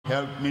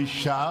Help me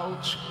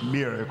shout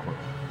miracle.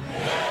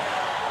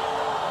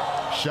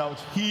 Shout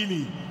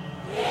healing.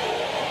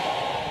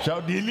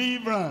 Shout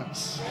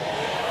deliverance.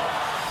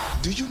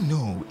 Do you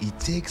know it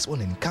takes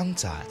one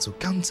encounter to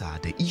counter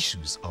the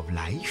issues of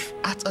life?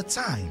 At a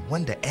time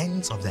when the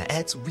ends of the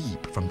earth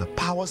weep from the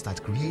powers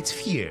that create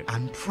fear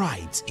and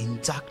pride in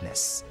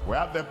darkness. We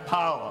have the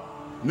power.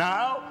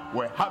 Now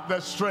we have the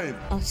strength.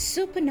 A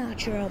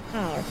supernatural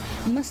power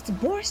must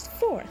burst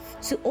forth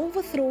to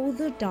overthrow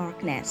the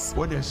darkness.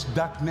 When there's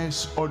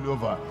darkness all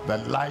over, the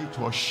light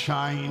will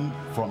shine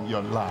from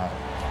your life.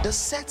 The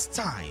set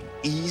time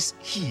is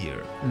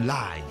here,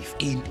 live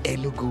in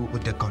Enugu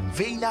with the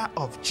convener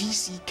of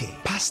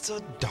GCK, Pastor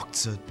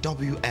Dr.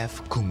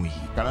 W.F.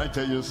 KUMUYI. Can I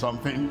tell you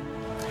something?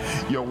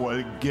 You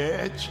will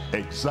get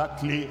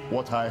exactly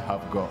what I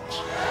have got.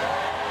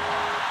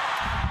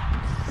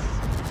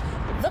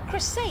 The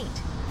Crusade,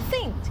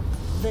 themed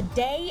the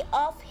Day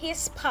of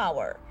His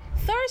Power.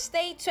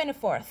 Thursday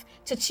 24th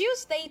to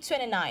Tuesday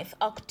 29th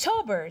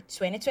October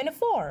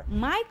 2024.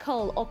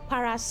 Michael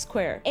Okpara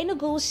Square,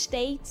 Enugu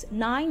State,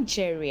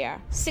 Nigeria.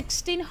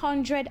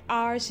 1600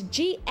 hours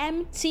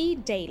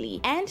GMT daily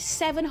and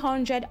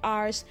 700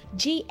 hours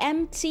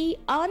GMT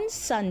on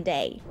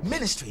Sunday.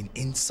 Ministering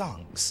in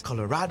songs,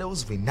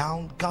 Colorado's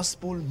renowned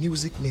gospel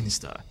music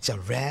minister,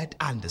 Jared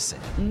Anderson.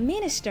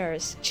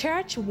 Ministers,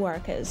 church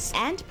workers,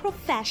 and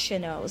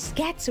professionals,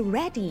 get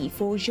ready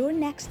for your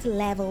next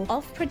level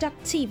of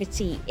productivity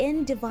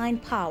in divine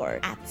power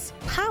at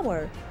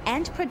Power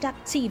and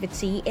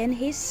Productivity in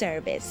His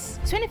Service.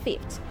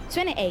 25th,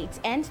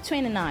 28th, and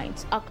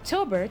 29th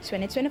October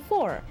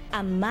 2024,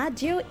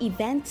 Amadio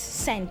Event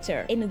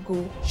Center,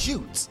 Enugu.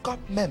 Youth, COP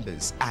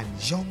members,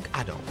 and young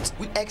adults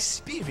will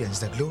experience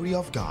the glory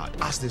of God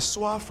as they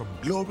soar from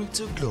glory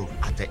to glory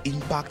at the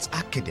Impact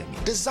Academy,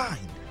 designed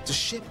to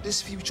shape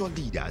these future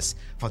leaders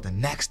for the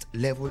next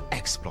level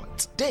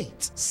exploit.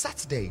 Date,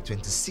 Saturday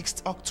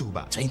 26th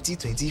October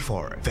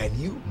 2024.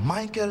 Venue,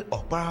 Michael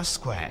Okpara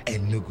Square,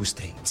 Enugu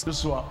State.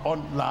 Those who are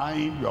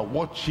online, you are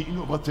watching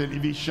over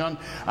television,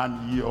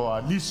 and you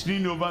are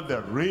listening over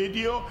the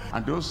radio,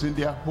 and those in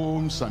their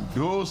homes, and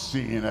those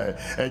in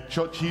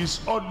churches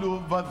all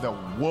over the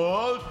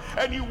world,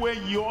 anywhere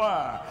you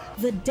are.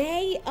 The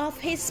Day of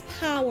His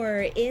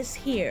Power is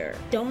here.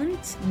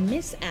 Don't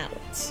miss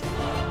out.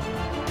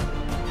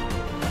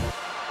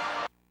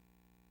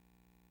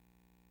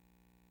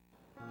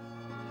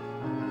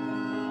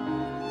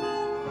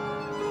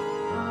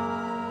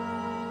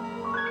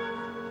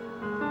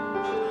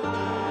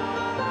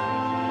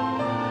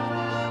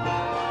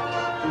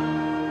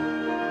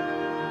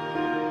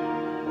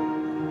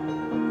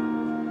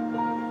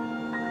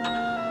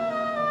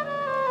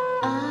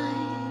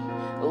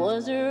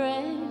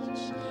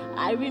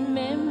 I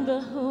remember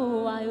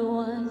who I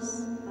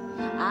was.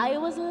 I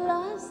was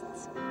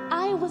lost,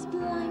 I was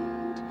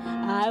blind,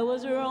 I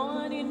was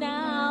running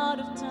out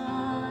of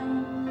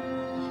time.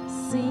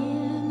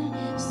 Sin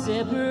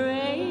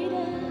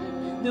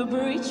separated, the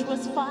breach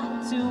was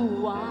far too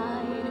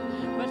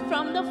wide, but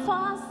from the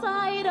far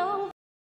side of